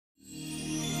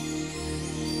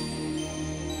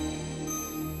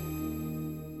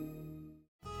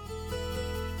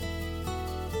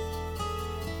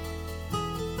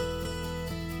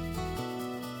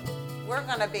we're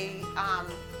going to be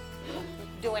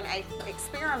doing an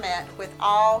experiment with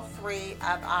all 3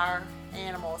 of our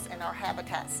animals in our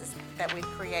habitats that we've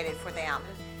created for them.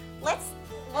 Let's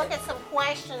look at some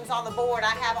questions on the board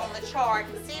I have on the chart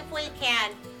and see if we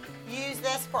can use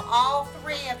this for all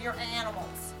 3 of your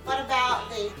animals. What about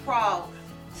the frog?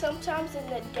 Sometimes in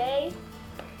the day,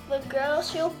 the girl,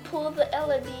 she'll pull the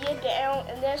Eladia down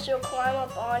and then she'll climb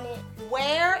up on it.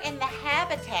 Where in the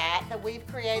habitat that we've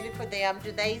created for them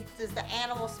does the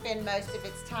animal spend most of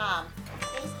its time?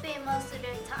 They spend most of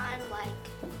their time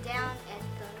down at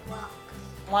the rocks.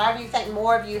 Why do you think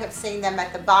more of you have seen them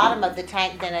at the bottom of the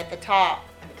tank than at the top?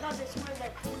 Because it's where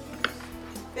their food is.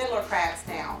 Fiddler crabs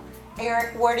now.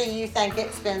 Eric, where do you think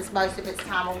it spends most of its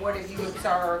time, or what have you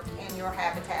observed in your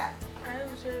habitat? I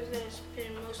observed that it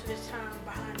spends most of its time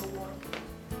behind the water.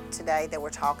 Today they were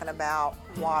talking about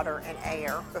water and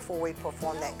air before we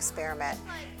performed the experiment,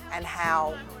 and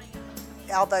how,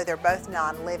 although they're both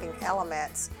non-living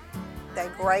elements, they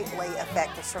greatly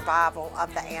affect the survival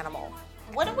of the animal.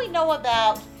 What do we know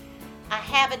about a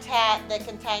habitat that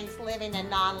contains living and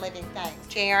non-living things?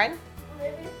 Sharon?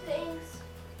 Living things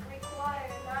require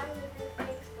non-living things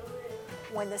to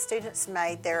live. When the students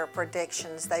made their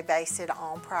predictions, they based it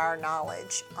on prior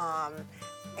knowledge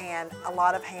and a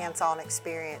lot of hands-on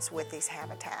experience with these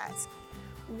habitats.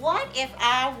 What if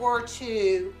I were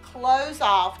to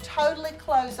totally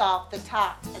close off the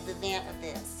top of the vent of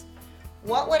this?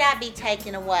 What would I be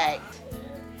taking away?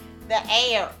 The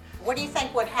air. What do you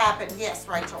think would happen? Yes,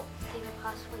 Rachel. They would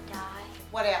possibly die.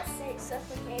 What else? They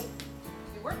suffocate.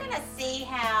 We're going to see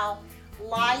how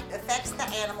light affects the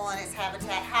animal in its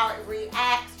habitat, how it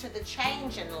reacts to the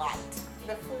change in light.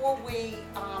 Before we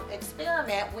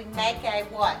experiment, we make a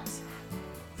what?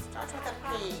 Starts with a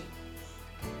P.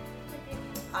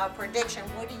 Prediction.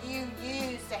 What do you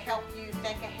use to help you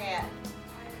think ahead?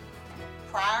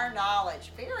 Prior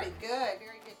knowledge. Very good.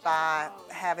 Very good. By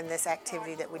having this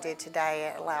activity that we did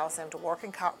today, it allows them to work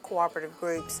in cooperative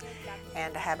groups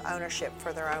and to have ownership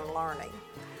for their own learning.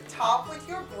 Talk with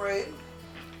your group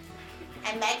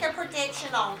and make a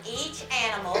prediction on each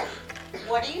animal.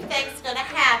 What do you think is going to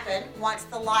happen once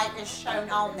the light is shown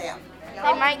on them?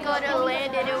 They might go to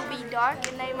land and it'll be dark,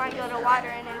 and they might go to water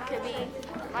and it could be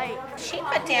light. She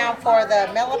put down for the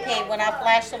millipede, when I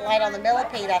flash the light on the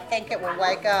millipede, I think it will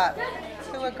wake up.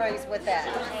 Who agrees with that?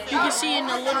 You can see in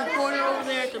the little corner over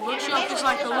there at the bookshelf, it's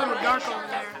like a little dark over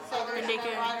there,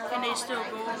 and they still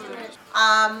go over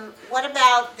there. What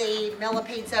about the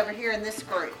millipedes over here in this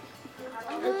group?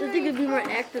 I think it'd be more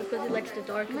active because it likes the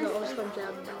dark and it always comes out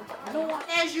of the dark.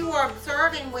 As you are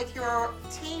observing with your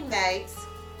teammates,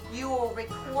 you will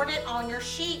record it on your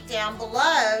sheet down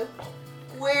below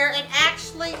where it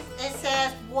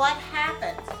says what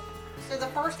happened. So the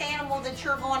first animal that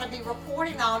you're going to be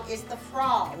reporting on is the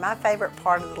frog. My favorite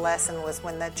part of the lesson was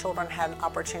when the children had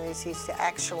opportunities to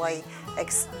actually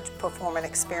perform an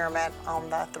experiment on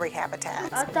the 3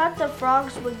 habitats. I thought the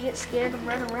frogs would get scared and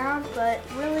run around, but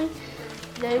really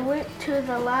they went to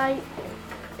the light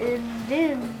and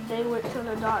then they went to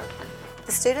the dark.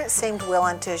 The students seemed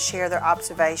willing to share their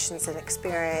observations and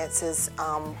experiences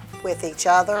with each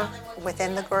other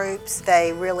within the groups.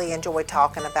 They really enjoyed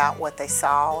talking about what they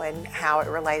saw and how it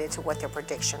related to what their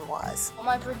prediction was.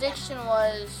 My prediction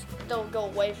was they'll go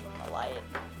away from the light.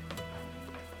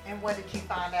 And what did you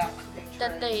find out to be true?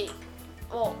 That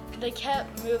they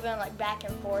kept moving back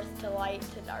and forth to light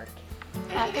to dark.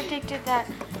 I predicted that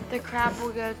the crab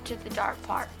will go to the dark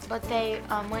part, but they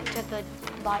went to the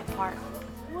light part.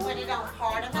 Put it on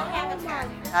part of the habitat.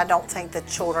 I don't think the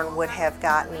children would have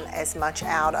gotten as much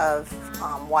out of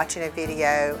watching a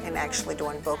video and actually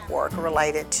doing book work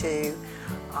related to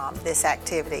this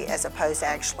activity as opposed to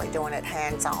actually doing it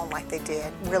hands-on like they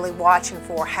did. Really watching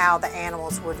for how the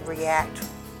animals would react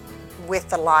with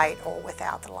the light or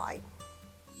without the light.